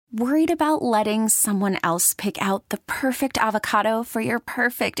Worried about letting someone else pick out the perfect avocado for your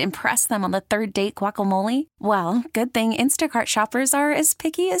perfect impress them on the third date guacamole? Well, good thing Instacart shoppers are as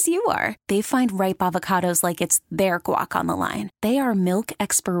picky as you are. They find ripe avocados like it's their guac on the line. They are milk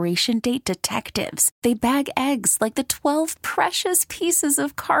expiration date detectives. They bag eggs like the 12 precious pieces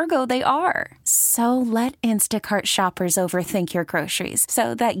of cargo they are. So let Instacart shoppers overthink your groceries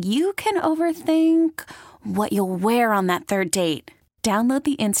so that you can overthink what you'll wear on that third date. Download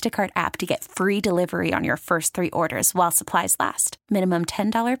the Instacart app to get free delivery on your first 3 orders while supplies last. Minimum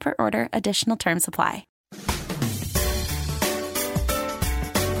 $10 per order. Additional terms apply.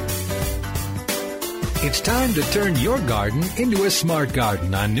 It's time to turn your garden into a smart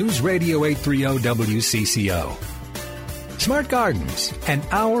garden on News Radio 830 WCCO. Smart Gardens, an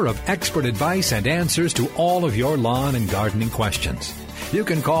hour of expert advice and answers to all of your lawn and gardening questions. You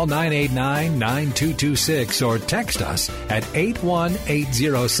can call 989-9226 or text us at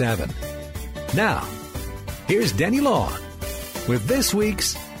 81807. Now, here's Denny Long with this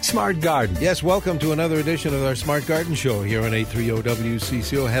week's Smart Garden. Yes, welcome to another edition of our Smart Garden Show here on 830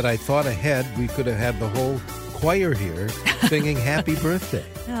 WCCO. Had I thought ahead, we could have had the whole choir here singing Happy Birthday.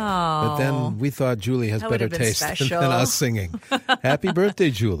 Oh. But then we thought Julie has better taste than us singing. Happy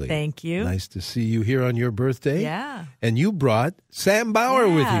birthday, Julie. Thank you. Nice to see you here on your birthday. Yeah. And you brought Sam Bauer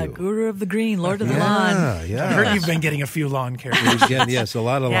with you. Guru of the Green, Lord of the Lawn. Yeah. I heard you've been getting a few lawn cares. Yes, a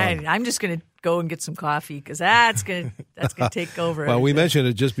lot of lawn. I'm just going to go and get some coffee because that's going to take over. Well, we everything. mentioned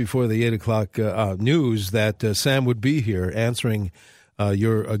it just before the 8 o'clock news that Sam would be here answering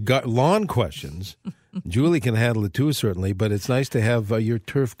your lawn questions. Julie can handle it too, certainly, but it's nice to have your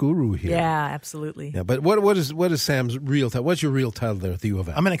turf guru here. Yeah, absolutely. Yeah, but what is Sam's real title? What's your real title there at the U of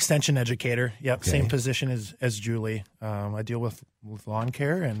M? I'm an extension educator. Yep, Okay. same position as Julie. I deal with lawn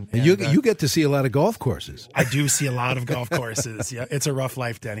care and you get to see a lot of golf courses. I do see a lot of golf courses. Yeah, it's a rough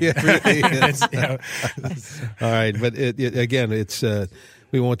life, Denny. Yeah, it really is. It's, All right, but again, it's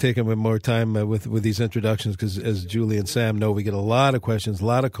we won't take more time with these introductions because, as Julie and Sam know, we get a lot of questions, a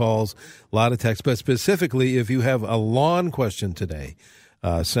lot of calls, a lot of texts. But specifically, if you have a lawn question today,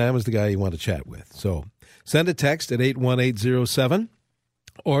 Sam is the guy you want to chat with. So send a text at 81807,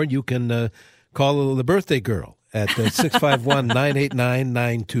 or you can call the birthday girl at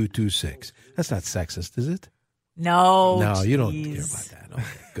 651-989-9226. That's not sexist, is it? No, you don't care about that. Okay,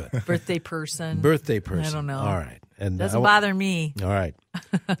 good. Birthday person. Birthday person. I don't know. All right. And Doesn't bother me. All right.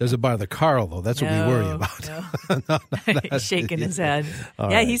 Doesn't bother Carl, though. That's what we worry about. No. He's shaking his head. All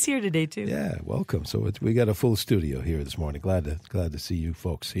yeah, right. he's here today, too. Yeah, welcome. So we got a full studio here this morning. Glad to see you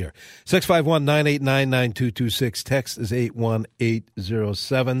folks here. 651-989-9226. Text is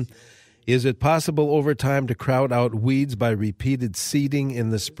 81807. Is it possible over time to crowd out weeds by repeated seeding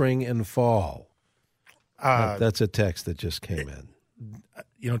in the spring and fall? That's a text that just came in.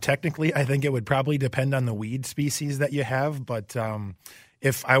 Technically, I think it would probably depend on the weed species that you have. But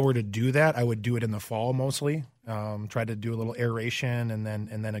if I were to do that, I would do it in the fall mostly. Try to do a little aeration and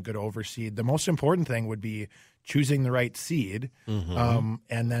then a good overseed. The most important thing would be choosing the right seed, and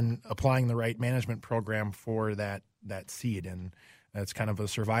then applying the right management program for that seed. And that's kind of a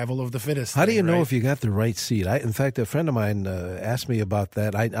survival of the fittest. How do you know right? if you got the right seed? In fact, a friend of mine asked me about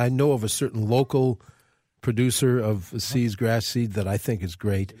that. I know of a certain local producer of seeds, grass seed, that I think is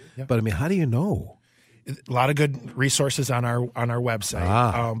great. Yep. But I mean, how do you know? A lot of good resources on our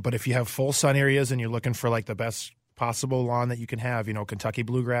website. But if you have full sun areas and you're looking for like the best possible lawn that you can have, Kentucky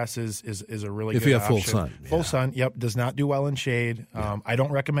bluegrass is a really if good you have option. full sun. Full sun, yep, does not do well in shade. I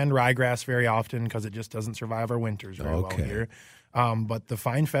don't recommend ryegrass very often because it just doesn't survive our winters very well here. But the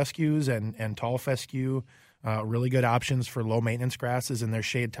fine fescues and tall fescue, really good options for low maintenance grasses, and they're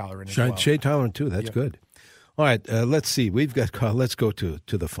shade tolerant as well. Shade tolerant too. That's good. All right, let's see. We've got call. Let's go to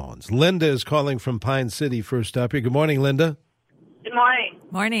the phones. Linda is calling from Pine City. First up here. Good morning, Linda. Good morning.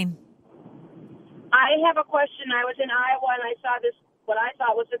 Morning. I have a question. I was in Iowa and I saw this, what I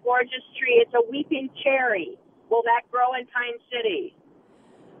thought was a gorgeous tree. It's a weeping cherry. Will that grow in Pine City?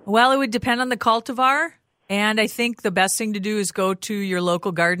 Well, it would depend on the cultivar, and I think the best thing to do is go to your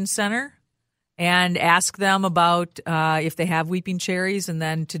local garden center and ask them about if they have weeping cherries, and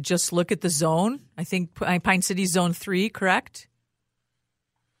then to just look at the zone. I think Pine City's zone 3, correct?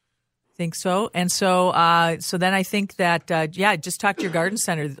 I think so. And so then I think that, just talk to your garden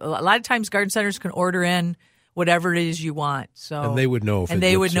center. A lot of times garden centers can order in whatever it is you want. So And they would know if and it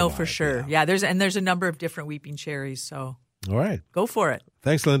they would would know survive, for sure. yeah. There's a number of different weeping cherries. So All right. go for it.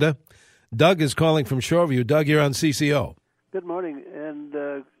 Thanks, Linda. Doug is calling from Shoreview. Doug, you're on CCO. Good morning,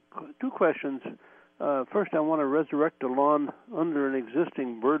 and two questions. First, I want to resurrect a lawn under an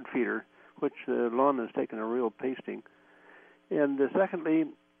existing bird feeder, which the lawn has taken a real pasting. And secondly,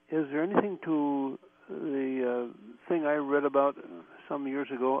 is there anything to the thing I read about some years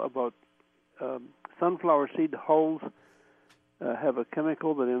ago about sunflower seed hulls have a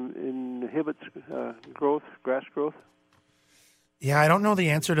chemical that inhibits growth, grass growth? Yeah, I don't know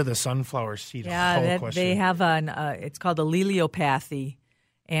the answer to the sunflower seed hull question. They have it's called alleliopathy,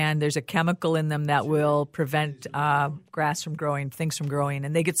 and there's a chemical in them that will prevent grass from growing, things from growing,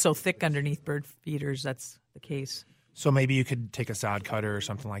 and they get so thick underneath bird feeders. That's the case. So maybe you could take a sod cutter or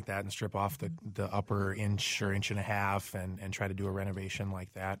something like that and strip off the upper inch or inch and a half and try to do a renovation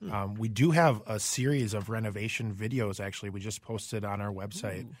like that. We do have a series of renovation videos, actually. We just posted on our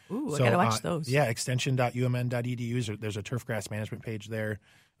website. Ooh, I got to watch those. Yeah, extension.umn.edu. There's a turf grass management page there.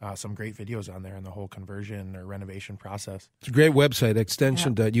 Some great videos on there on the whole conversion or renovation process. It's a great website,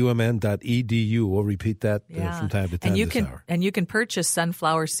 extension.umn.edu. We'll repeat that from time to time hour. And you can purchase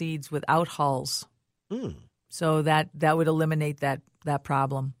sunflower seeds without hulls. So that would eliminate that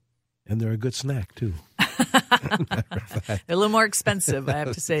problem. And they're a good snack, too. They're a little more expensive, I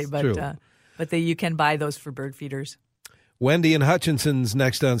have to say, but you can buy those for bird feeders. Wendy in Hutchinson's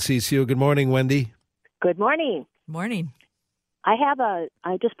next on CCO. Good morning, Wendy. Good morning. Morning. I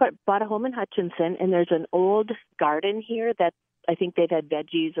just bought a home in Hutchinson, and there's an old garden here that I think they've had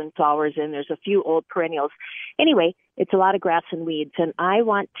veggies and flowers in. There's a few old perennials. Anyway, it's a lot of grass and weeds, and I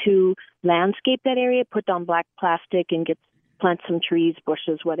want to landscape that area, put down black plastic, and plant some trees,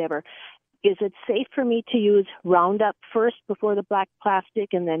 bushes, whatever. Is it safe for me to use Roundup first before the black plastic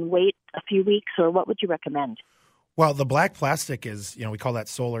and then wait a few weeks, or what would you recommend? Well, the black plastic is, we call that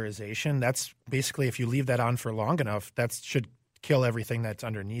solarization. That's basically, if you leave that on for long enough, that should kill everything that's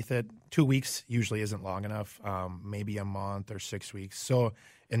underneath it. 2 weeks usually isn't long enough, maybe a month or 6 weeks. So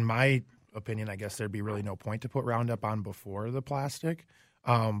in my opinion, I guess there'd be really no point to put Roundup on before the plastic.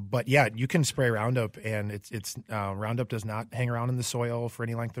 But yeah, you can spray Roundup, and it's Roundup does not hang around in the soil for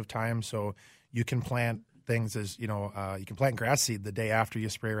any length of time. So you can plant things as, you can plant grass seed the day after you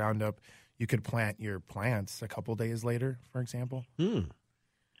spray Roundup. You could plant your plants a couple days later, for example.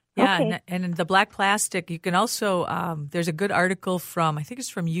 Yeah, okay. and the black plastic, you can also, there's a good article from, I think it's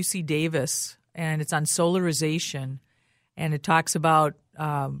from UC Davis, and it's on solarization, and it talks about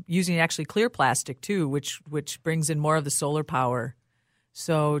using actually clear plastic too, which brings in more of the solar power.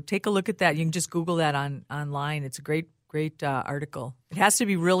 So take a look at that. You can just Google that online. It's a great article. It has to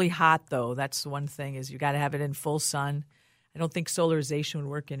be really hot, though. That's the one thing, is you got to have it in full sun. I don't think solarization would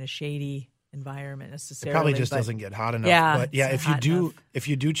work in a shady environment necessarily. It probably just doesn't get hot enough. Yeah, but yeah, if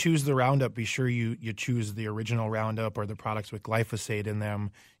you do choose the Roundup, be sure you choose the original Roundup or the products with glyphosate in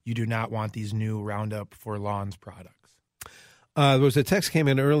them. You do not want these new Roundup for Lawns products. There was a text came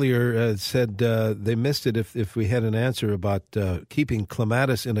in earlier, said they missed it if we had an answer about keeping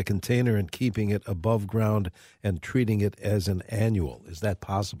clematis in a container and keeping it above ground and treating it as an annual. Is that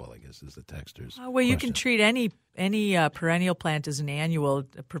possible, I guess, is the texter's Well, you can treat any perennial plant as an annual,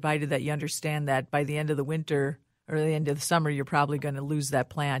 provided that you understand that by the end of the winter or the end of the summer, you're probably going to lose that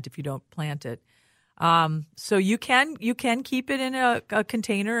plant if you don't plant it. So you can keep it in a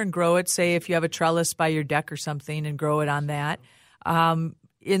container and grow it. Say if you have a trellis by your deck or something, and grow it on that.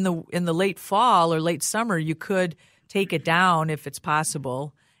 In the late fall or late summer, you could take it down if it's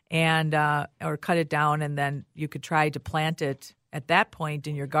possible, and or cut it down, and then you could try to plant it at that point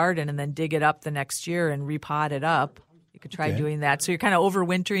in your garden, and then dig it up the next year and repot it up. You could try doing that. So you're kind of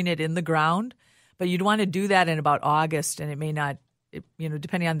overwintering it in the ground, but you'd want to do that in about August, and it may not.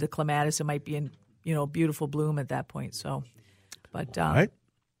 Depending on the clematis, it might be in beautiful bloom at that point. So, but all right.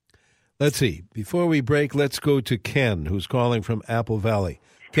 Let's see. Before we break, let's go to Ken, who's calling from Apple Valley.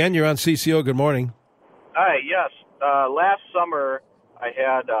 Ken, you're on CCO. Good morning. Hi. Yes. Last summer, I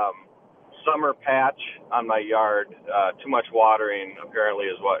had summer patch on my yard. Too much watering apparently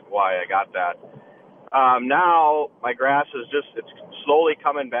is why I got that. Now my grass is it's slowly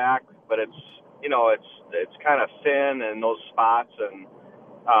coming back, but it's kind of thin in those spots, and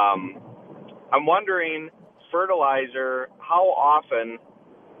I'm wondering, fertilizer, how often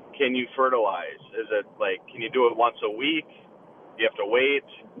can you fertilize? Is it can you do it once a week? Do you have to wait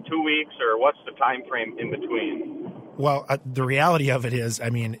 2 weeks, or what's the time frame in between? Well, the reality of it is,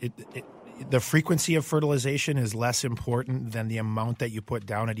 the frequency of fertilization is less important than the amount that you put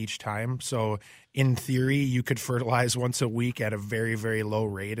down at each time. So in theory, you could fertilize once a week at a very, very low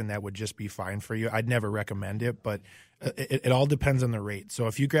rate, and that would just be fine for you. I'd never recommend it, but it all depends on the rate. So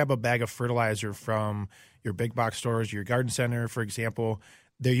if you grab a bag of fertilizer from your big box stores, your garden center, for example,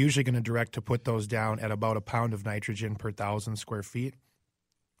 they're usually going to direct to put those down at about a pound of nitrogen per 1,000 square feet.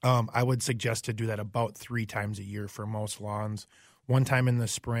 I would suggest to do that about 3 times a year for most lawns. One time in the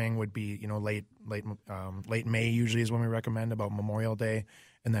spring would be, late May usually is when we recommend, about Memorial Day,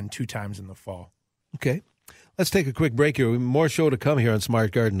 and then 2 times in the fall. Okay. Let's take a quick break here. More show to come here on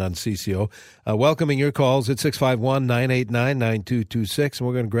Smart Garden on CCO. Welcoming your calls at 651-989-9226. And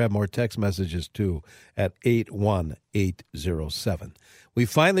we're going to grab more text messages, too, at 81807. We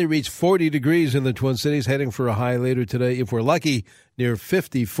finally reached 40 degrees in the Twin Cities, heading for a high later today. If we're lucky, near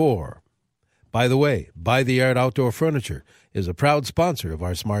 54. By the way, By the Yard Outdoor Furniture is a proud sponsor of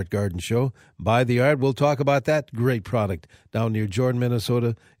our Smart Garden show. By the Yard, we'll talk about that great product down near Jordan,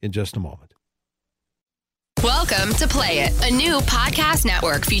 Minnesota in just a moment. Welcome to Play It, a new podcast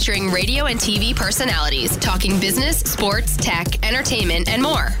network featuring radio and TV personalities talking business, sports, tech, entertainment, and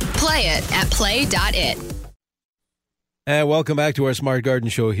more. Play it at play.it. And welcome back to our Smart Garden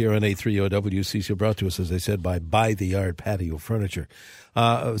show here on 830 WCCO, brought to us, as I said, by the Yard Patio Furniture.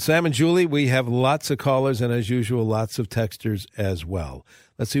 Sam and Julie, we have lots of callers and, as usual, lots of texters as well.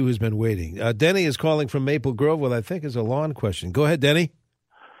 Let's see who's been waiting. Denny is calling from Maple Grove with, I think, is a lawn question. Go ahead, Denny.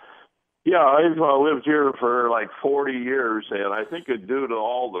 Yeah, I've lived here for like 40 years, and I think it's due to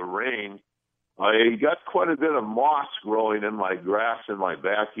all the rain. I got quite a bit of moss growing in my grass in my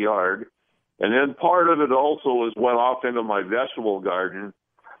backyard, and then part of it also went off into my vegetable garden,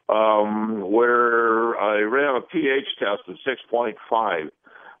 where I ran a pH test of 6.5.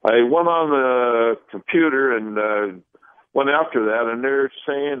 I went on the computer and went after that, and they're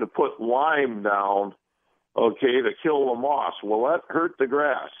saying to put lime down, okay, to kill the moss. Will that hurt the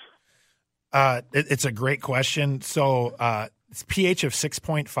grass? It's a great question. So pH of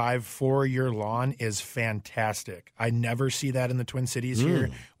 6.5 for your lawn is fantastic. I never see that in the Twin Cities here.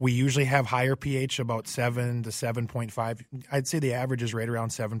 We usually have higher pH, about 7 to 7.5. I'd say the average is right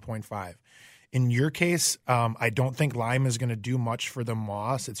around 7.5. In your case, I don't think lime is going to do much for the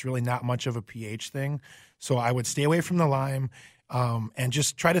moss. It's really not much of a pH thing. So I would stay away from the lime and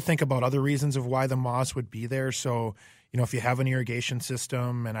just try to think about other reasons of why the moss would be there. So if you have an irrigation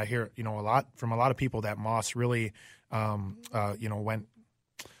system, and I hear, a lot from a lot of people that moss really,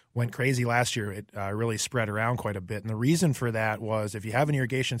 went crazy last year. It really spread around quite a bit. And the reason for that was if you have an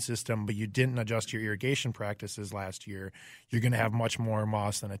irrigation system, but you didn't adjust your irrigation practices last year, you're going to have much more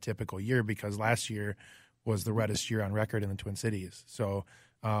moss than a typical year because last year was the wettest year on record in the Twin Cities. So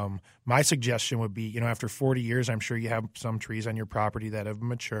my suggestion would be, after 40 years, I'm sure you have some trees on your property that have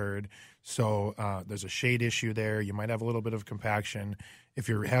matured. So there's a shade issue there. You might have a little bit of compaction. If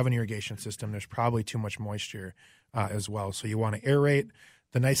you have an irrigation system, there's probably too much moisture as well. So you want to aerate.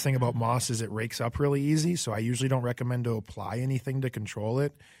 The nice thing about moss is it rakes up really easy. So I usually don't recommend to apply anything to control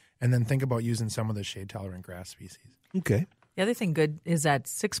it. And then think about using some of the shade-tolerant grass species. Okay. The other thing good is that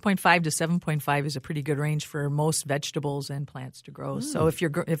 6.5 to 7.5 is a pretty good range for most vegetables and plants to grow. So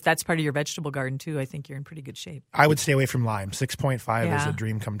if that's part of your vegetable garden too, I think you're in pretty good shape. I would stay away from lime. 6.5 is a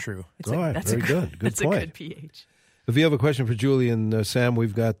dream come true. Very good. Good that's point. a good pH. If you have a question for Julie and Sam,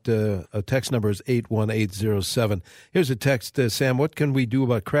 we've got a text number is 81807. Here's a text, Sam. What can we do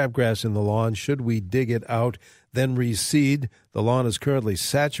about crabgrass in the lawn? Should we dig it out, then reseed? The lawn is currently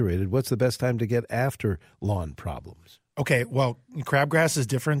saturated. What's the best time to get after lawn problems? Okay, well, crabgrass is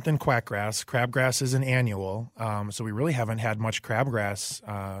different than quackgrass. Crabgrass is an annual, so we really haven't had much crabgrass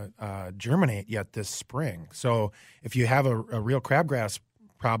germinate yet this spring. So if you have a real crabgrass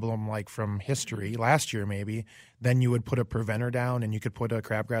problem like from history, last year maybe, then you would put a preventer down, and you could put a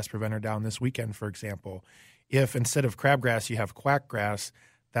crabgrass preventer down this weekend, for example. If instead of crabgrass you have quackgrass,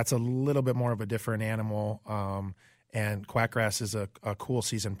 that's a little bit more of a different animal, and quackgrass is a cool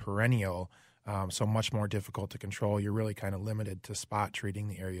season perennial. So much more difficult to control. You're really kind of limited to spot treating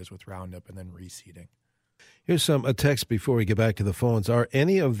the areas with Roundup and then reseeding. Here's a text before we get back to the phones. Are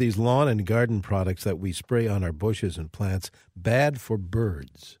any of these lawn and garden products that we spray on our bushes and plants bad for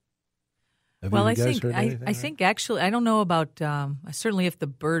birds? I think actually, I don't know about, certainly if the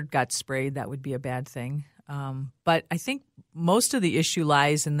bird got sprayed, that would be a bad thing. But I think most of the issue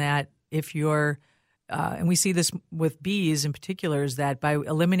lies in that if you're and we see this with bees in particular, is that by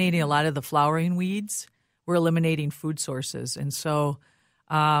eliminating a lot of the flowering weeds, we're eliminating food sources. And so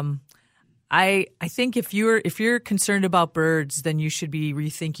I think if you're concerned about birds, then you should be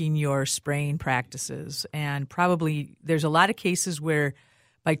rethinking your spraying practices. And probably there's a lot of cases where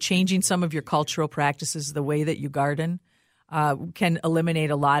by changing some of your cultural practices, the way that you garden, can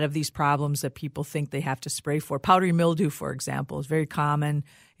eliminate a lot of these problems that people think they have to spray for. Powdery mildew, for example, is very common.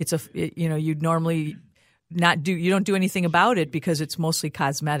 You'd normally you don't do anything about it because it's mostly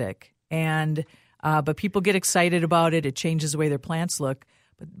cosmetic. And but people get excited about it. It changes the way their plants look.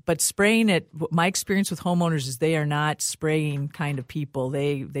 But spraying it, my experience with homeowners is they are not spraying kind of people.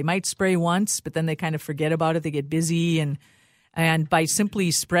 They might spray once, but then they kind of forget about it. They get busy, and by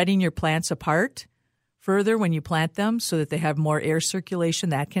simply spreading your plants apart further when you plant them so that they have more air circulation.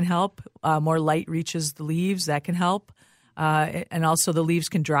 That can help. More light reaches the leaves. That can help. And also the leaves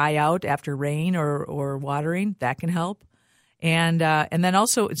can dry out after rain or watering. That can help. And then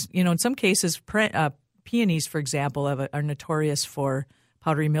also, in some cases, peonies, for example, are notorious for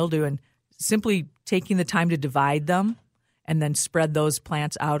powdery mildew. And simply taking the time to divide them and then spread those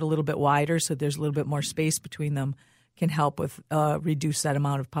plants out a little bit wider so there's a little bit more space between them can help with reduce that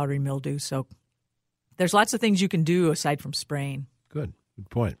amount of powdery mildew. So there's lots of things you can do aside from spraying. Good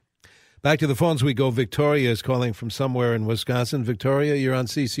point. Back to the phones we go. Victoria is calling from somewhere in Wisconsin. Victoria, you're on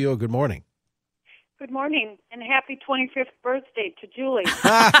CCO. Good morning. Good morning, and happy 25th birthday to Julie.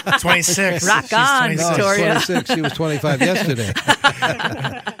 26. Rock She's on, 26. Victoria. 26. She was 25 yesterday.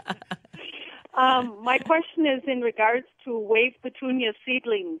 My question is in regards to wave petunia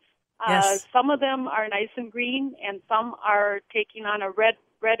seedlings. Yes. Some of them are nice and green, and some are taking on a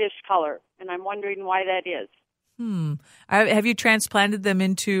reddish color, and I'm wondering why that is. Have you transplanted them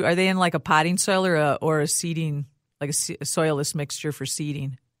into? Are they in like a potting soil or a seeding, like a soilless mixture for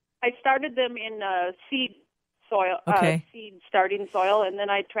seeding? I started them in seed soil, Okay. seed starting soil, and then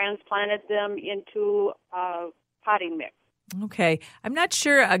I transplanted them into potting mix. Okay. I'm not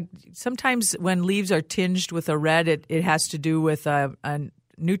sure. Sometimes when leaves are tinged with a red, it has to do with a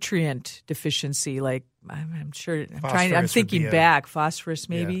nutrient deficiency. Like I'm sure. I'm thinking back. Phosphorus,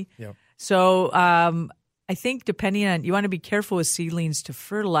 maybe. Yeah. So I think depending on, you want to be careful with seedlings to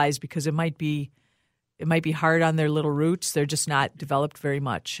fertilize because it might be hard on their little roots. They're just not developed very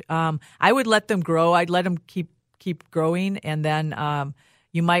much. I would let them grow. I'd let them keep growing, and then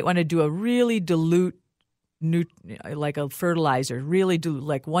you might want to do a really dilute, like a fertilizer, really dilute,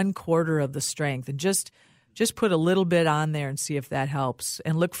 like 1/4 of the strength, and just put a little bit on there and see if that helps.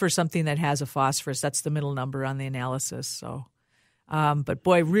 And look for something that has a phosphorus. That's the middle number on the analysis. So, but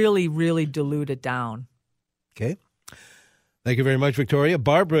boy, really, really dilute it down. Okay. Thank you very much, Victoria.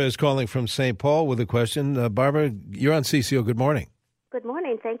 Barbara is calling from St. Paul with a question. Barbara, you're on CCO. Good morning. Good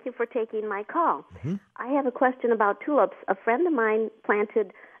morning. Thank you for taking my call. I have a question about tulips. A friend of mine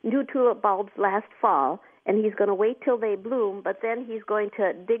planted new tulip bulbs last fall, and he's going to wait till they bloom, but then he's going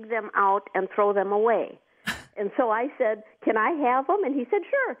to dig them out and throw them away. And so I said, can I have them? And he said,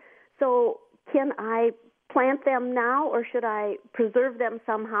 sure. So can I plant them now, or should I preserve them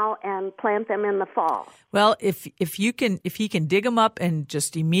somehow and plant them in the fall? Well, if he can dig them up and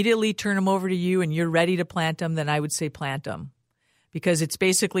just immediately turn them over to you and you're ready to plant them, then I would say plant them, because it's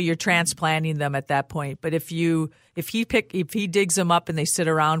basically you're transplanting them at that point. But if he digs them up and they sit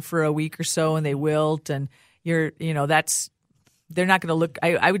around for a week or so and they wilt and they're not going to look.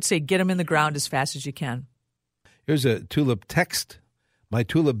 I would say get them in the ground as fast as you can. Here's a tulip text. My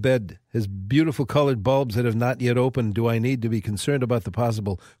tulip bed has beautiful colored bulbs that have not yet opened. Do I need to be concerned about the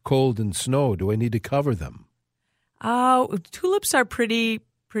possible cold and snow? Do I need to cover them? Tulips are pretty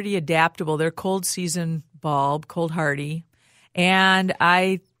adaptable. They're cold season bulb, cold hardy. And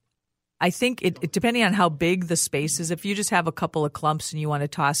I think it depending on how big the space is, if you just have a couple of clumps and you want to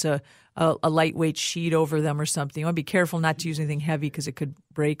toss a lightweight sheet over them or something, you want to be careful not to use anything heavy because it could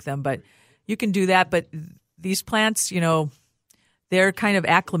break them. But you can do that. But these plants, they're kind of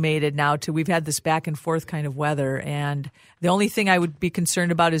acclimated now to, we've had this back and forth kind of weather. And the only thing I would be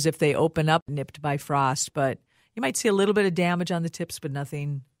concerned about is if they open up nipped by frost. But you might see a little bit of damage on the tips, but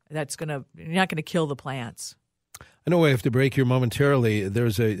nothing you're not going to kill the plants. I know I have to break here momentarily.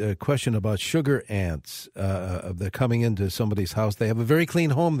 There's a question about sugar ants. They're coming into somebody's house. They have a very clean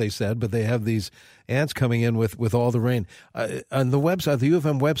home, they said, but they have these ants coming in with all the rain. On the website, the U of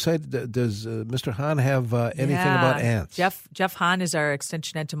M website, does Mr. Hahn have anything about ants? Jeff Hahn is our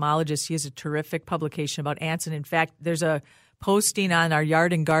extension entomologist. He has a terrific publication about ants. And in fact, there's a posting on our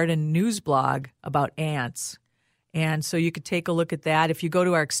Yard and Garden news blog about ants. And so you could take a look at that. If you go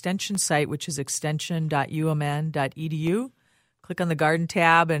to our extension site, which is extension.umn.edu, click on the garden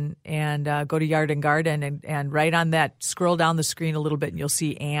tab and go to Yard and Garden and right on that, scroll down the screen a little bit and you'll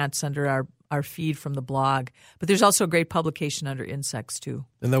see ants under our feed from the blog. But there's also a great publication under insects too.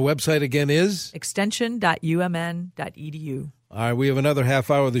 And the website again is? extension.umn.edu. All right, we have another half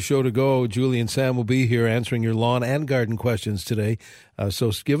hour of the show to go. Julie and Sam will be here answering your lawn and garden questions today.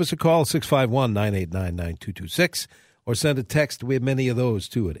 So give us a call, 651-989-9226, or send a text. We have many of those,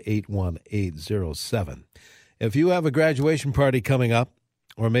 too, at 81807. If you have a graduation party coming up,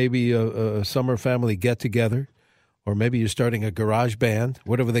 or maybe a summer family get-together, or maybe you're starting a garage band,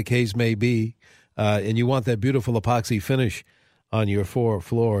 whatever the case may be, and you want that beautiful epoxy finish on your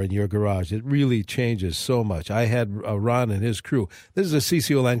floor in your garage. It really changes so much. I had Ron and his crew. This is a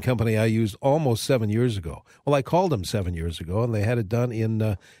CCO Land company I used almost 7 years ago. Well, I called them 7 years ago, and they had it done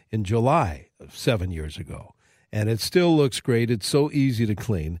in July of 7 years ago. And it still looks great. It's so easy to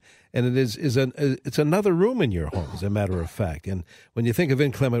clean. And it's another room in your home, as a matter of fact. And when you think of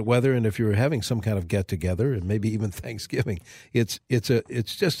inclement weather, and if you're having some kind of get-together, and maybe even Thanksgiving, it's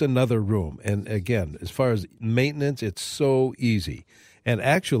just another room. And again, as far as maintenance, it's so easy. And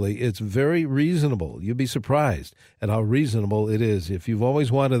actually, it's very reasonable. You'd be surprised at how reasonable it is. If you've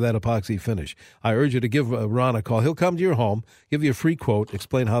always wanted that epoxy finish, I urge you to give Ron a call. He'll come to your home, give you a free quote,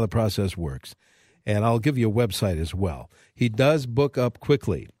 explain how the process works. And I'll give you a website as well. He does book up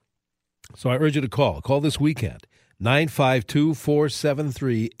quickly. So I urge you to call. Call this weekend,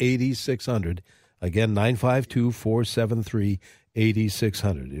 952-473-8600. Again, 952-473-8600.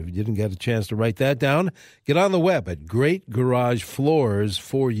 If you didn't get a chance to write that down, get on the web at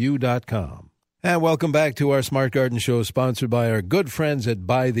greatgaragefloorsforyou.com. And welcome back to our Smart Garden Show, sponsored by our good friends at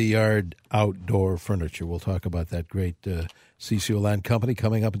By the Yard Outdoor Furniture. We'll talk about that great CCO Land company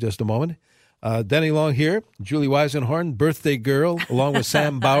coming up in just a moment. Denny Long here, Julie Weisenhorn, birthday girl, along with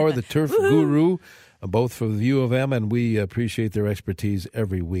Sam Bauer, the turf guru, both for the U of M, and we appreciate their expertise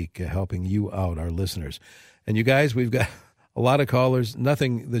every week helping you out, our listeners. And you guys, we've got a lot of callers,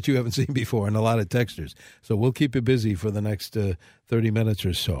 nothing that you haven't seen before, and a lot of texters. So we'll keep you busy for the next 30 minutes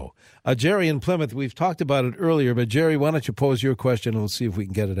or so. Jerry in Plymouth, we've talked about it earlier, but Jerry, why don't you pose your question, and we'll see if we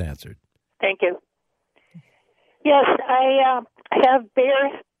can get it answered. Thank you. Yes, I have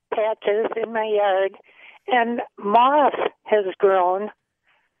bare patches in my yard, and moss has grown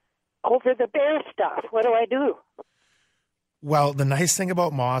over the bare stuff. What do I do? Well, the nice thing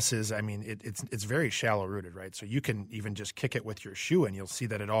about moss is, I mean, it's very shallow rooted, right? So you can even just kick it with your shoe, and you'll see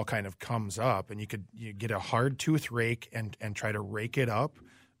that it all kind of comes up. And you get a hard tooth rake and try to rake it up,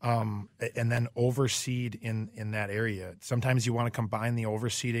 and then overseed in that area. Sometimes you want to combine the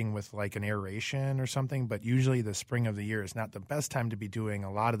overseeding with like an aeration or something, but usually the spring of the year is not the best time to be doing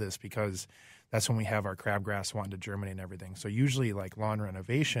a lot of this, because that's when we have our crabgrass wanting to germinate and everything. So usually like lawn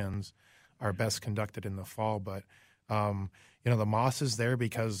renovations are best conducted in the fall, but the moss is there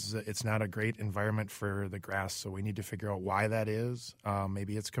because it's not a great environment for the grass. So we need to figure out why that is.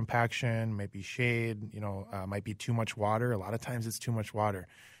 Maybe it's compaction, maybe shade, might be too much water. A lot of times it's too much water.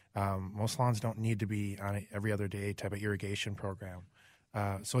 Most lawns don't need to be on an every other day type of irrigation program.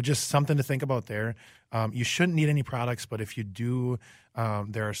 So just something to think about there. You shouldn't need any products, but if you do,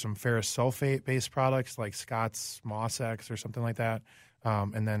 there are some ferrous sulfate-based products like Scott's Moss X or something like that.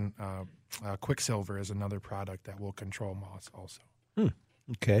 And then Quicksilver is another product that will control moss also.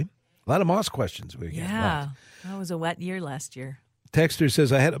 Okay. A lot of moss questions. Yeah. That was a wet year last year. Texter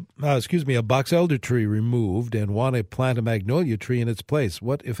says, I had a box elder tree removed and want to plant a magnolia tree in its place.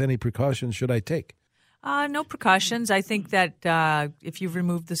 What, if any, precautions should I take? No precautions. I think that if you've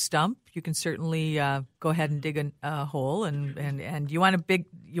removed the stump, you can certainly go ahead and dig a hole. And you want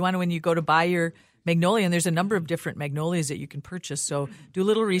when you go to buy your magnolia, and there's a number of different magnolias that you can purchase. So do a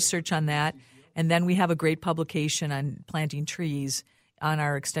little research on that. And then we have a great publication on planting trees on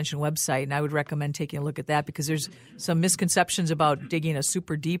our extension website, and I would recommend taking a look at that, because there's some misconceptions about digging a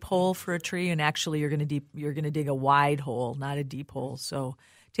super deep hole for a tree, and actually you're going to dig a wide hole, not a deep hole. So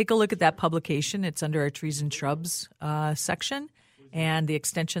take a look at that publication. It's under our trees and shrubs section, and the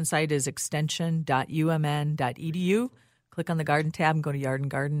extension site is extension.umn.edu. Click on the garden tab and go to Yard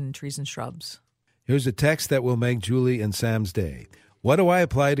and Garden and Trees and Shrubs. Here's a text that will make Julie and Sam's day. What do I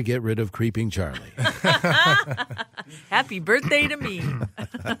apply to get rid of Creeping Charlie? Happy birthday to me.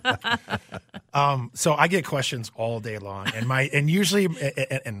 So I get questions all day long, and usually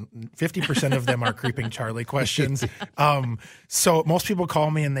 50% of them are Creeping Charlie questions. So most people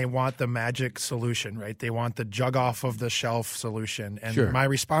call me and they want the magic solution, right? They want the jug off of the shelf solution. And Sure. My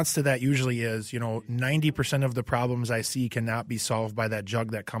response to that usually is, 90% of the problems I see cannot be solved by that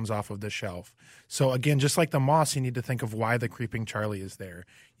jug that comes off of the shelf. So again, just like the moss, you need to think of why the Creeping Charlie is there.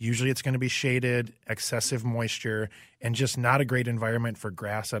 Usually it's going to be shaded, excessive moisture, and just not a great environment for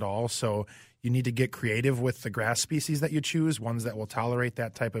grass at all. So you need to get creative with the grass species that you choose, ones that will tolerate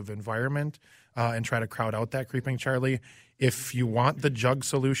that type of environment, and try to crowd out that Creeping Charlie. If you want the jug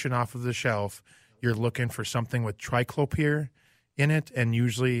solution off of the shelf, you're looking for something with triclopyr in it. And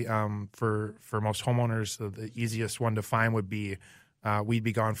usually for most homeowners, the easiest one to find would be Weed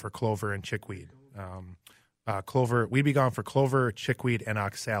Be Gone for clover and chickweed. Weed Be Gone for clover, chickweed, and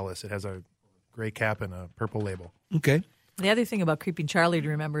oxalis. It has a gray cap and a purple label. Okay. The other thing about Creeping Charlie to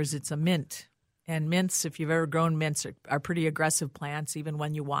remember is it's a mint. And mints, if you've ever grown mints, are pretty aggressive plants even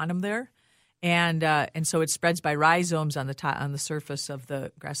when you want them there. And so it spreads by rhizomes on the top, on the surface of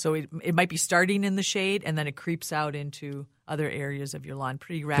the grass. So it might be starting in the shade, and then it creeps out into other areas of your lawn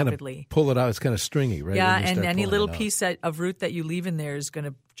pretty rapidly. Kind of pull it out. It's kind of stringy, right? Yeah, and any little piece of root that you leave in there is going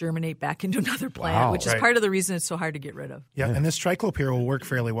to germinate back into another plant, which is part of the reason it's so hard to get rid of. Yeah, and this triclopyr will work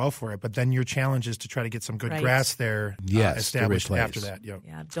fairly well for it, but then your challenge is to try to get some good grass there established after that. Yep.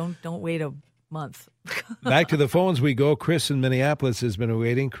 Yeah, don't wait a month. Back to the phones we go. Chris in Minneapolis has been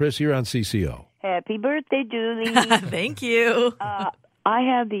waiting. Chris, you're on CCO. Happy birthday, Julie. Thank you. I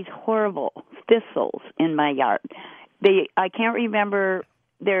have these horrible thistles in my yard. I can't remember.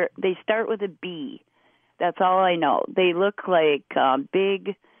 They start with a B. That's all I know. They look like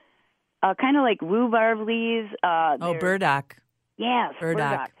big, kind of like rhubarb leaves. Burdock. Yes,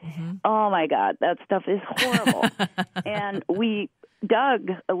 burdock. Mm-hmm. Oh my God, that stuff is horrible. And we dug.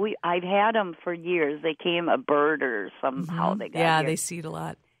 I've had them for years. They came a bird or somehow they got here. They seed a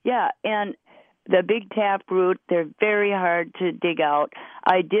lot. Yeah, and the big taproot, they're very hard to dig out.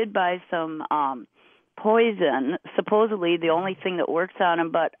 I did buy some poison, supposedly the only thing that works on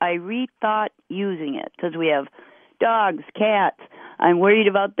them, but I rethought using it because we have dogs, cats. I'm worried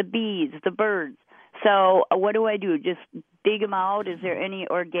about the bees, the birds. So what do I do? Just dig them out? Is there any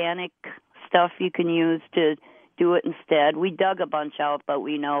organic stuff you can use to do it instead? We dug a bunch out, but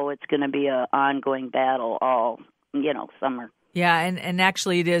we know it's going to be an ongoing battle all, summer. Yeah, and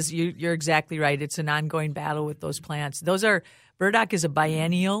actually it is. You're exactly right. It's an ongoing battle with those plants. Burdock is a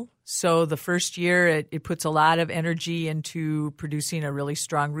biennial, so the first year it puts a lot of energy into producing a really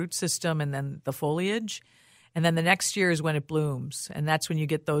strong root system and then the foliage. And then the next year is when it blooms, and that's when you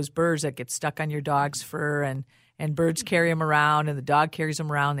get those burrs that get stuck on your dog's fur, and birds carry them around, and the dog carries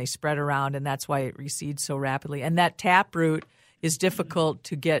them around. They spread around, and that's why it reseeds so rapidly. And that taproot is difficult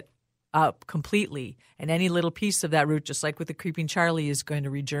to get up completely, and any little piece of that root, just like with the creeping Charlie, is going to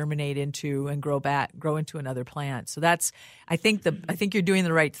regerminate into and grow into another plant. So I think you're doing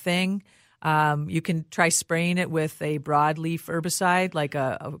the right thing. You can try spraying it with a broadleaf herbicide like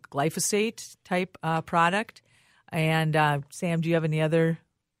a glyphosate type product. And Sam, do you have any other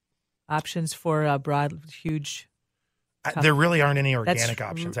options for a huge? There really aren't any organic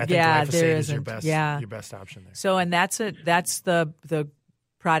options. I think glyphosate is your best option there. So, and that's the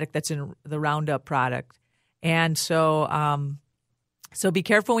product that's in the Roundup product. And so be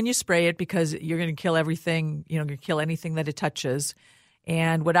careful when you spray it because you're going to kill everything, you're going to kill anything that it touches.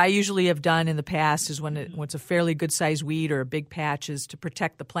 And what I usually have done in the past is when it's a fairly good-sized weed or a big patch is to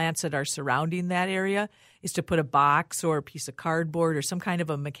protect the plants that are surrounding that area is to put a box or a piece of cardboard or some kind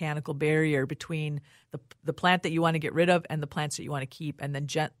of a mechanical barrier between the plant that you want to get rid of and the plants that you want to keep, and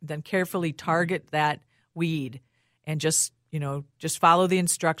then carefully target that weed and just follow the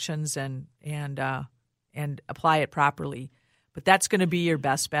instructions and apply it properly. But that's going to be your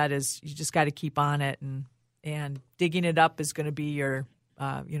best bet. Is you just got to keep on it, and digging it up is going to be your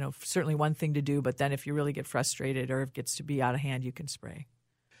certainly one thing to do. But then if you really get frustrated or if it gets to be out of hand, you can spray.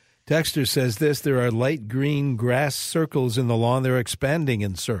 Texter says there are light green grass circles in the lawn. They're expanding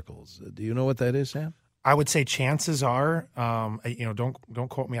in circles. Do you know what that is, Sam? I would say chances are, don't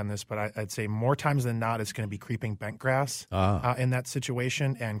quote me on this, but I'd say more times than not, it's going to be creeping bentgrass in that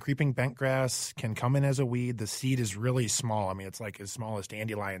situation. And creeping bentgrass can come in as a weed. The seed is really small. I mean, it's like as small as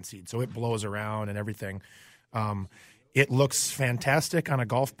dandelion seed, so it blows around and everything. It looks fantastic on a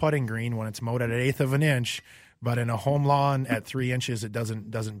golf putting green when it's mowed at 1/8 of an inch, but in a home lawn at 3 inches, it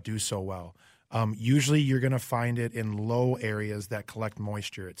doesn't do so well. Usually you're going to find it in low areas that collect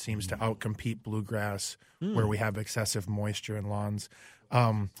moisture. It seems to outcompete bluegrass where we have excessive moisture in lawns.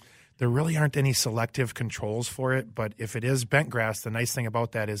 There really aren't any selective controls for it, but if it is bentgrass, the nice thing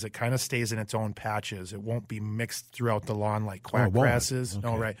about that is it kind of stays in its own patches. It won't be mixed throughout the lawn like quackgrass is. Okay.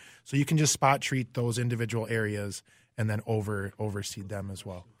 No, right. So you can just spot treat those individual areas and then overseed them as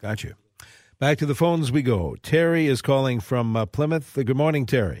well. Got you. Back to the phones we go. Terry is calling from Plymouth. Good morning,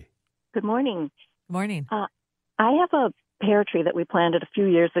 Terry. Good morning. Morning. I have a pear tree that we planted a few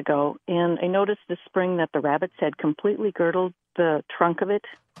years ago, and I noticed this spring that the rabbits had completely girdled the trunk of it.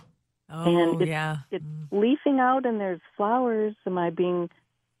 Oh, and it's leafing out, and there's flowers. Am I being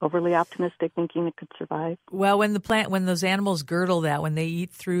overly optimistic, thinking it could survive? Well, when those animals girdle that, when they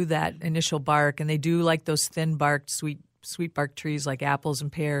eat through that initial bark, and they do like those thin-barked, sweet bark trees like apples and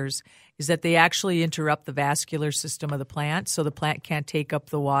pears, is that they actually interrupt the vascular system of the plant, so the plant can't take up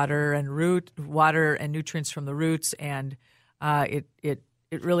the water and nutrients from the roots, and it's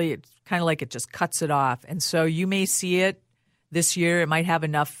kind of like it just cuts it off. And so you may see it this year. It might have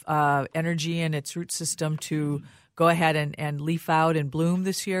enough energy in its root system to go ahead and leaf out and bloom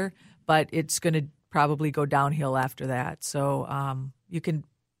this year, but it's going to probably go downhill after that. So you can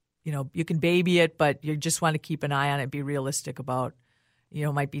you can baby it, but you just want to keep an eye on it, be realistic about,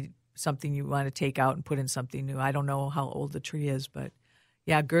 might be something you want to take out and put in something new. I don't know how old the tree is, but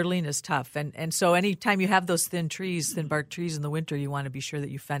yeah, girdling is tough. And so anytime you have those thin bark trees in the winter, you want to be sure that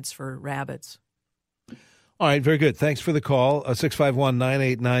you fence for rabbits. All right, very good. Thanks for the call,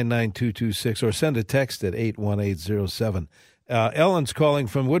 651-989-9226, or send a text at 81807. Ellen's calling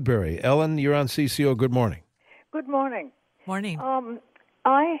from Woodbury. Ellen, you're on CCO. Good morning. Good morning. Morning.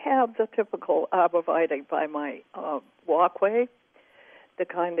 I have the typical arborvitae by my walkway, the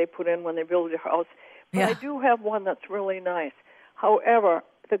kind they put in when they build your house. But I do have one that's really nice. However,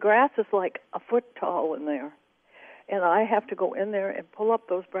 the grass is like a foot tall in there, and I have to go in there and pull up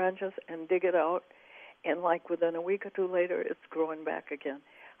those branches and dig it out, and like within a week or two later, it's growing back again.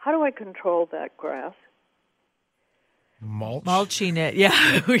 How do I control that grass? Mulching it,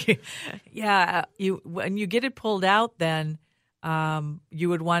 yeah. Yeah, when you get it pulled out, then you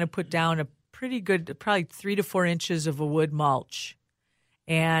would want to put down a pretty good, probably 3 to 4 inches of a wood mulch,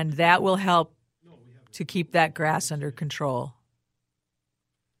 and that will help to keep that grass under control.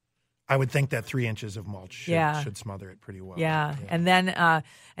 I would think that 3 inches of mulch should smother it pretty well. Yeah. And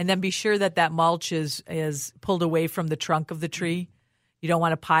then be sure that mulch is pulled away from the trunk of the tree. You don't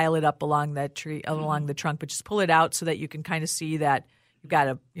want to pile it up along that tree, along the trunk, but just pull it out so that you can kind of see that you've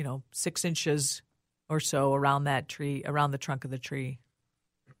got 6 inches or so around that tree, around the trunk of the tree.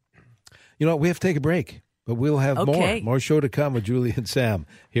 We have to take a break, but we'll have more show to come with Julie and Sam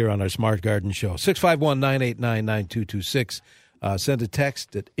here on our Smart Garden Show. 651-989-9226. Send a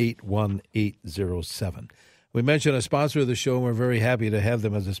text at 81807. We mentioned a sponsor of the show, and we're very happy to have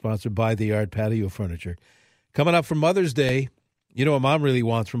them as a sponsor, By the Yard Patio Furniture. Coming up for Mother's Day, what Mom really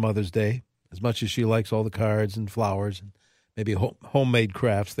wants for Mother's Day, as much as she likes all the cards and flowers and maybe homemade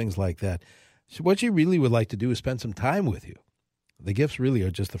crafts, things like that. So what she really would like to do is spend some time with you. The gifts really are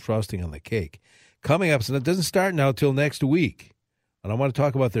just the frosting on the cake. Coming up, and it doesn't start now till next week, and I want to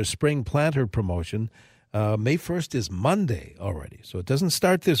talk about their spring planter promotion. May 1st is Monday already, so it doesn't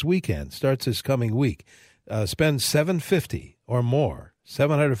start this weekend. It starts this coming week. Spend $750 or more,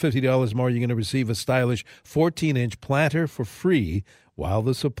 $750 more. You're going to receive a stylish 14-inch planter for free while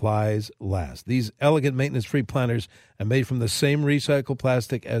the supplies last. These elegant maintenance-free planters are made from the same recycled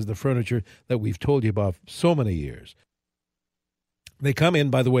plastic as the furniture that we've told you about for so many years. They come in,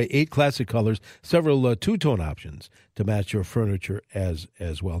 by the way, 8 classic colors, several two-tone options to match your furniture as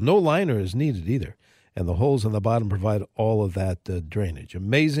well. No liner is needed either, and the holes on the bottom provide all of that drainage.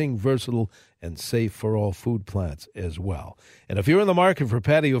 Amazing, versatile, and safe for all food plants as well. And if you're in the market for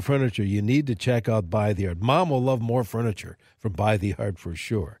patio furniture, you need to check out By the Yard. Mom will love more furniture from By the Yard for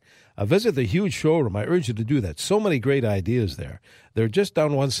sure. Visit the huge showroom. I urge you to do that. So many great ideas there. They're just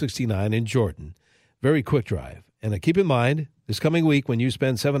down 169 in Jordan. Very quick drive. And keep in mind, this coming week, when you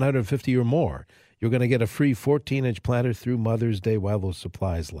spend $750 or more, you're going to get a free 14-inch planter through Mother's Day while those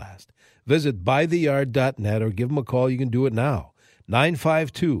supplies last. Visit bytheyard.net or give them a call. You can do it now.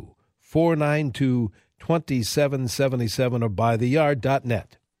 952-492-2777 or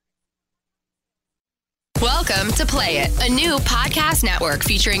bytheyard.net. Welcome to Play It, a new podcast network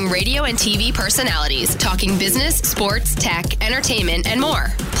featuring radio and TV personalities talking business, sports, tech, entertainment, and more.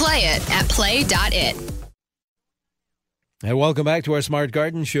 Play it at play.it. And welcome back to our Smart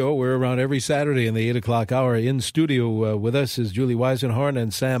Garden Show. We're around every Saturday in the 8 o'clock hour. In studio with us is Julie Weisenhorn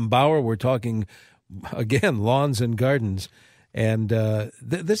and Sam Bauer. We're talking, again, lawns and gardens. And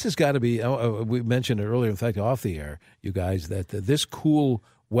this has got to be, we mentioned it earlier, in fact, off the air, you guys, that this cool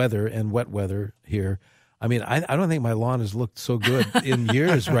weather and wet weather here, I mean, I don't think my lawn has looked so good in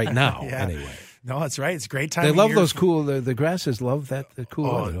years right now, anyway. No, that's right. It's a great time. They love those cool. The grasses love that the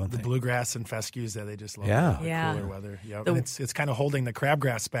cool weather, don't the they? bluegrass and fescues that they just love. Yeah, the cooler weather. Yep. And it's kind of holding the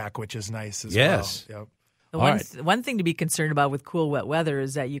crabgrass back, which is nice as well. Yes. Yep. One thing to be concerned about with cool, wet weather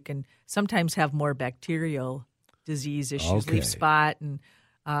is that you can sometimes have more bacterial disease issues, leaf spot and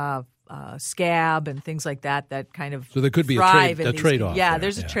scab and things like that kind of so there could be a trade-off. Yeah,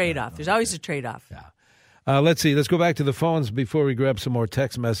 there's a trade-off. There's always a trade-off. Yeah. Let's see. Let's go back to the phones before we grab some more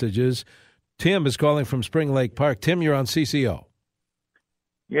text messages. Tim is calling from Spring Lake Park. Tim, you're on CCO.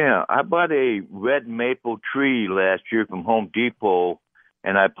 Yeah, I bought a red maple tree last year from Home Depot,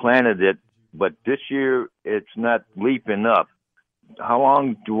 and I planted it, but this year it's not leafing up. How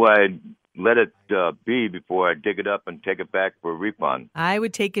long do I let it be before I dig it up and take it back for a refund? I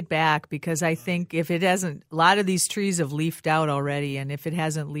would take it back because I think if it hasn't, a lot of these trees have leafed out already, and if it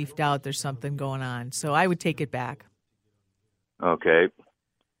hasn't leafed out, there's something going on. So I would take it back. Okay.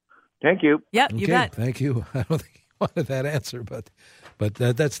 Thank you. Yep, you bet. Thank you. I don't think you wanted that answer, but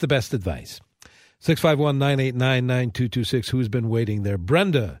that's the best advice. 651-989-9226. Who's been waiting there?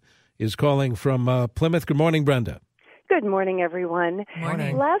 Brenda is calling from Plymouth. Good morning, Brenda. Good morning, everyone.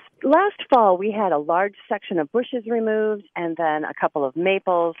 Morning. Last fall, we had a large section of bushes removed and then a couple of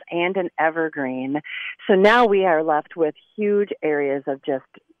maples and an evergreen. So now we are left with huge areas of just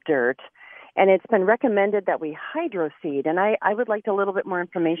dirt. And it's been recommended that we hydroseed, and I would like a little bit more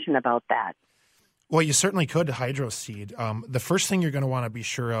information about that. Well, you certainly could hydroseed. The first thing you're going to want to be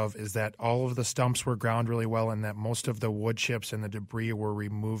sure of is that all of the stumps were ground really well and that most of the wood chips and the debris were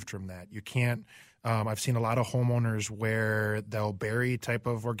removed from that. You can't I've seen a lot of homeowners where they'll bury type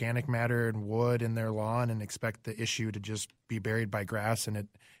of organic matter and wood in their lawn and expect the issue to just be buried by grass, and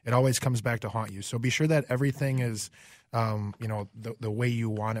it always comes back to haunt you. So be sure that everything is the way you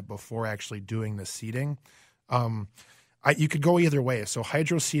want it before actually doing the seeding. You could go either way. So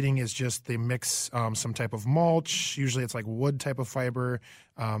hydroseeding is just they mix some type of mulch, usually it's like wood type of fiber,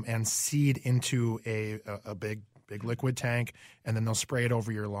 and seed into a big liquid tank, and then they'll spray it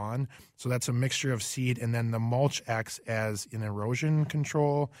over your lawn. So that's a mixture of seed, and then the mulch acts as an erosion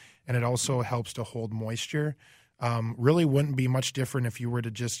control, and it also helps to hold moisture. Really wouldn't be much different if you were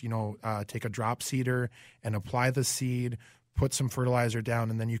to just, take a drop seeder and apply the seed, put some fertilizer down,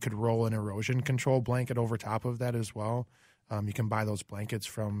 and then you could roll an erosion control blanket over top of that as well. You can buy those blankets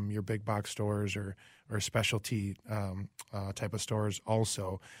from your big box stores or specialty type of stores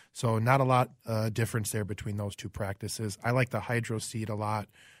also. So not a lot difference there between those two practices. I like the hydroseed a lot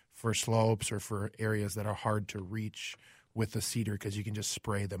for slopes or for areas that are hard to reach with the seeder because you can just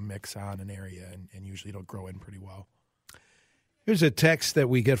spray the mix on an area and usually it'll grow in pretty well. Here's a text that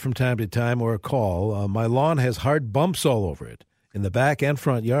we get from time to time or a call. My lawn has hard bumps all over it in the back and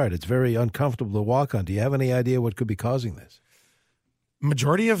front yard. It's very uncomfortable to walk on. Do you have any idea what could be causing this?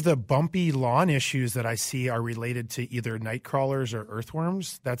 Majority of the bumpy lawn issues that I see are related to either night crawlers or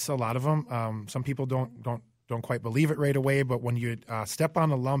earthworms. That's a lot of them. Some people don't quite believe it right away, but when you step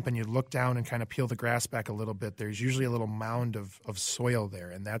on a lump and you look down and kind of peel the grass back a little bit, there's usually a little mound of soil there,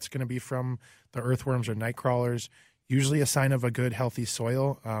 and that's going to be from the earthworms or night crawlers. Usually a sign of a good, healthy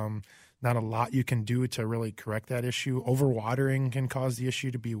soil. Not a lot you can do to really correct that issue. Overwatering can cause the issue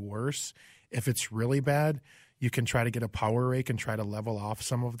to be worse. If it's really bad, you can try to get a power rake and try to level off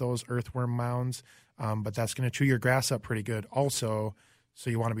some of those earthworm mounds, but that's going to chew your grass up pretty good also, so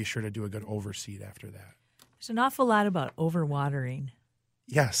you want to be sure to do a good overseed after that. There's an awful lot about overwatering.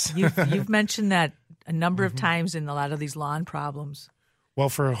 Yes. You've mentioned that a number of times in a lot of these lawn problems. Well,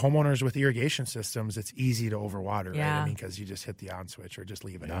 for homeowners with irrigation systems, it's easy to overwater, Yeah. right? I mean, because you just hit the on switch or just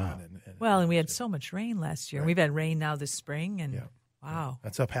leave it on. And we had so much rain last year. Right. We've had rain now this spring, and wow.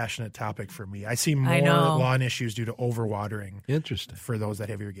 That's a passionate topic for me. I see more know. lawn issues due to overwatering. Interesting. For those that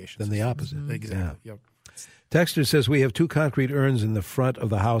have irrigation Than systems. the opposite. Mm-hmm. Exactly. Yeah. Yep. Texter says, we have 2 concrete urns in the front of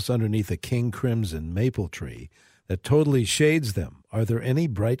the house underneath a king crimson maple tree that totally shades them. Are there any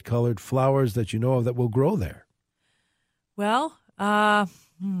bright-colored flowers that you know of that will grow there? Well, let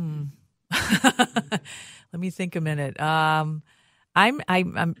me think a minute. I'm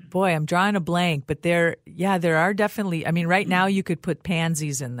drawing a blank, but there are definitely. I mean, right now you could put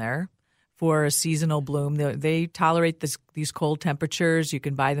pansies in there for a seasonal bloom. They tolerate these cold temperatures. You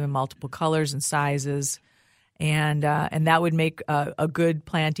can buy them in multiple colors and sizes, and that would make a good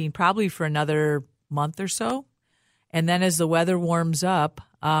planting probably for another month or so. And then as the weather warms up,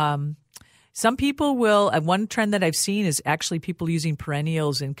 some people will. One trend that I've seen is actually people using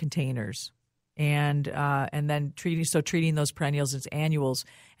perennials in containers. And then treating those perennials as annuals.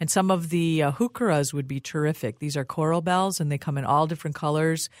 And some of the heucheras would be terrific. These are coral bells, and they come in all different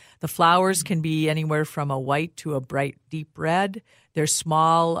colors. The flowers can be anywhere from a white to a bright, deep red. They're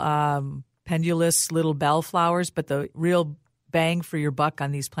small, pendulous little bell flowers, but the real bang for your buck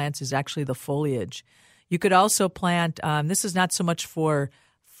on these plants is actually the foliage. You could also plant, this is not so much for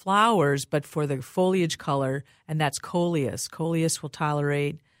flowers, but for the foliage color, and that's coleus. Coleus will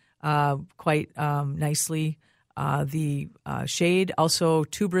tolerate quite nicely. The shade, also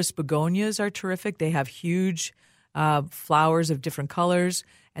tuberous begonias are terrific. They have huge flowers of different colors.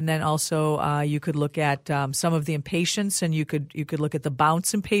 And then also you could look at some of the impatiens, and you could look at the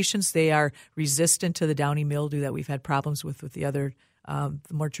bounce impatiens. They are resistant to the downy mildew that we've had problems with the other the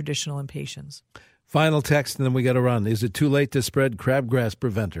more traditional impatiens. Final text, and then we got to run. Is it too late to spread crabgrass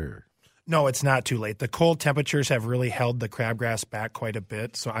preventer? No, it's not too late. The cold temperatures have really held the crabgrass back quite a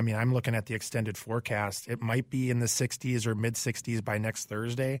bit. So, I mean, I'm looking at the extended forecast. It might be in the 60s or mid-60s by next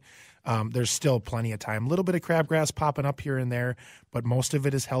Thursday. there's still plenty of time. A little bit of crabgrass popping up here and there, but most of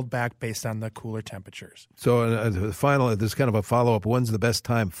it is held back based on the cooler temperatures. So this is kind of a follow-up. When's the best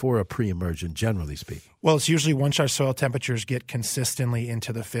time for a pre-emergent, generally speaking? Well, it's usually once our soil temperatures get consistently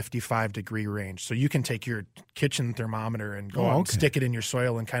into the 55-degree range. So you can take your kitchen thermometer and go out and stick it in your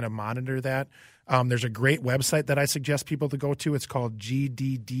soil and kind of monitor that. There's a great website that I suggest people to go to. It's called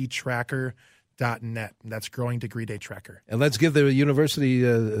gddtracker.net. That's Growing Degree Day Tracker. And let's give the university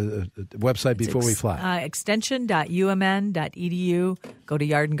website before we fly. Extension.umn.edu. Go to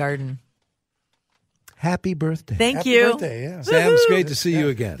Yard and Garden. Happy birthday. Thank you. Happy birthday, yeah. Sam, it's great to see you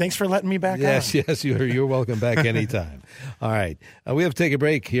again. Thanks for letting me back on. Yes, you're welcome back anytime. All right. We have to take a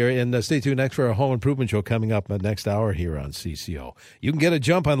break here, and stay tuned next for our home improvement show coming up next hour here on CCO. You can get a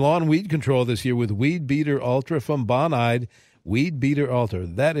jump on lawn weed control this year with Weed Beater Ultra from Bonide. Weed Beater Ultra.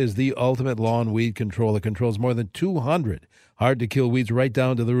 That is the ultimate lawn weed control. It controls more than 200 hard-to-kill weeds right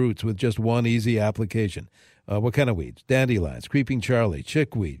down to the roots with just one easy application. What kind of weeds? Dandelions, creeping Charlie,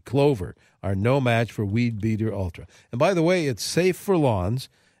 chickweed, clover are no match for Weed Beater Ultra. And by the way, it's safe for lawns,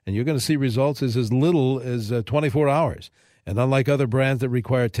 and you're going to see results as little as 24 hours. And unlike other brands that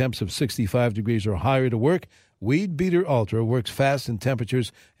require temps of 65 degrees or higher to work, Weed Beater Ultra works fast in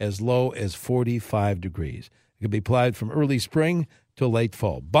temperatures as low as 45 degrees. It can be applied from early spring to late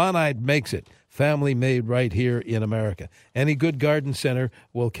fall. Bonide makes it. Family made right here in America. Any good garden center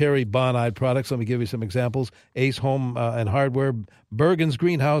will carry Bonide products. Let me give you some examples. Ace Home and Hardware, Bergen's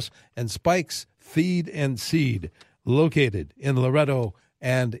Greenhouse, and Spike's Feed and Seed, located in Loretto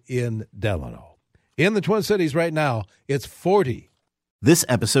and in Delano. In the Twin Cities right now, it's 40. This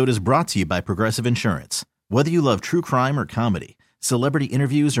episode is brought to you by Progressive Insurance. Whether you love true crime or comedy, celebrity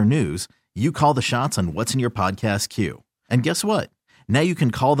interviews or news, you call the shots on what's in your podcast queue. And guess what? Now you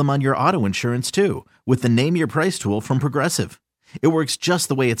can call them on your auto insurance, too, with the Name Your Price tool from Progressive. It works just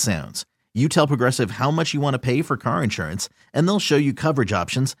the way it sounds. You tell Progressive how much you want to pay for car insurance, and they'll show you coverage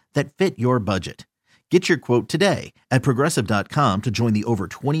options that fit your budget. Get your quote today at Progressive.com to join the over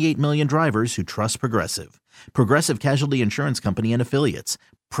 28 million drivers who trust Progressive. Progressive Casualty Insurance Company and Affiliates.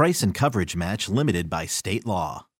 Price and coverage match limited by state law.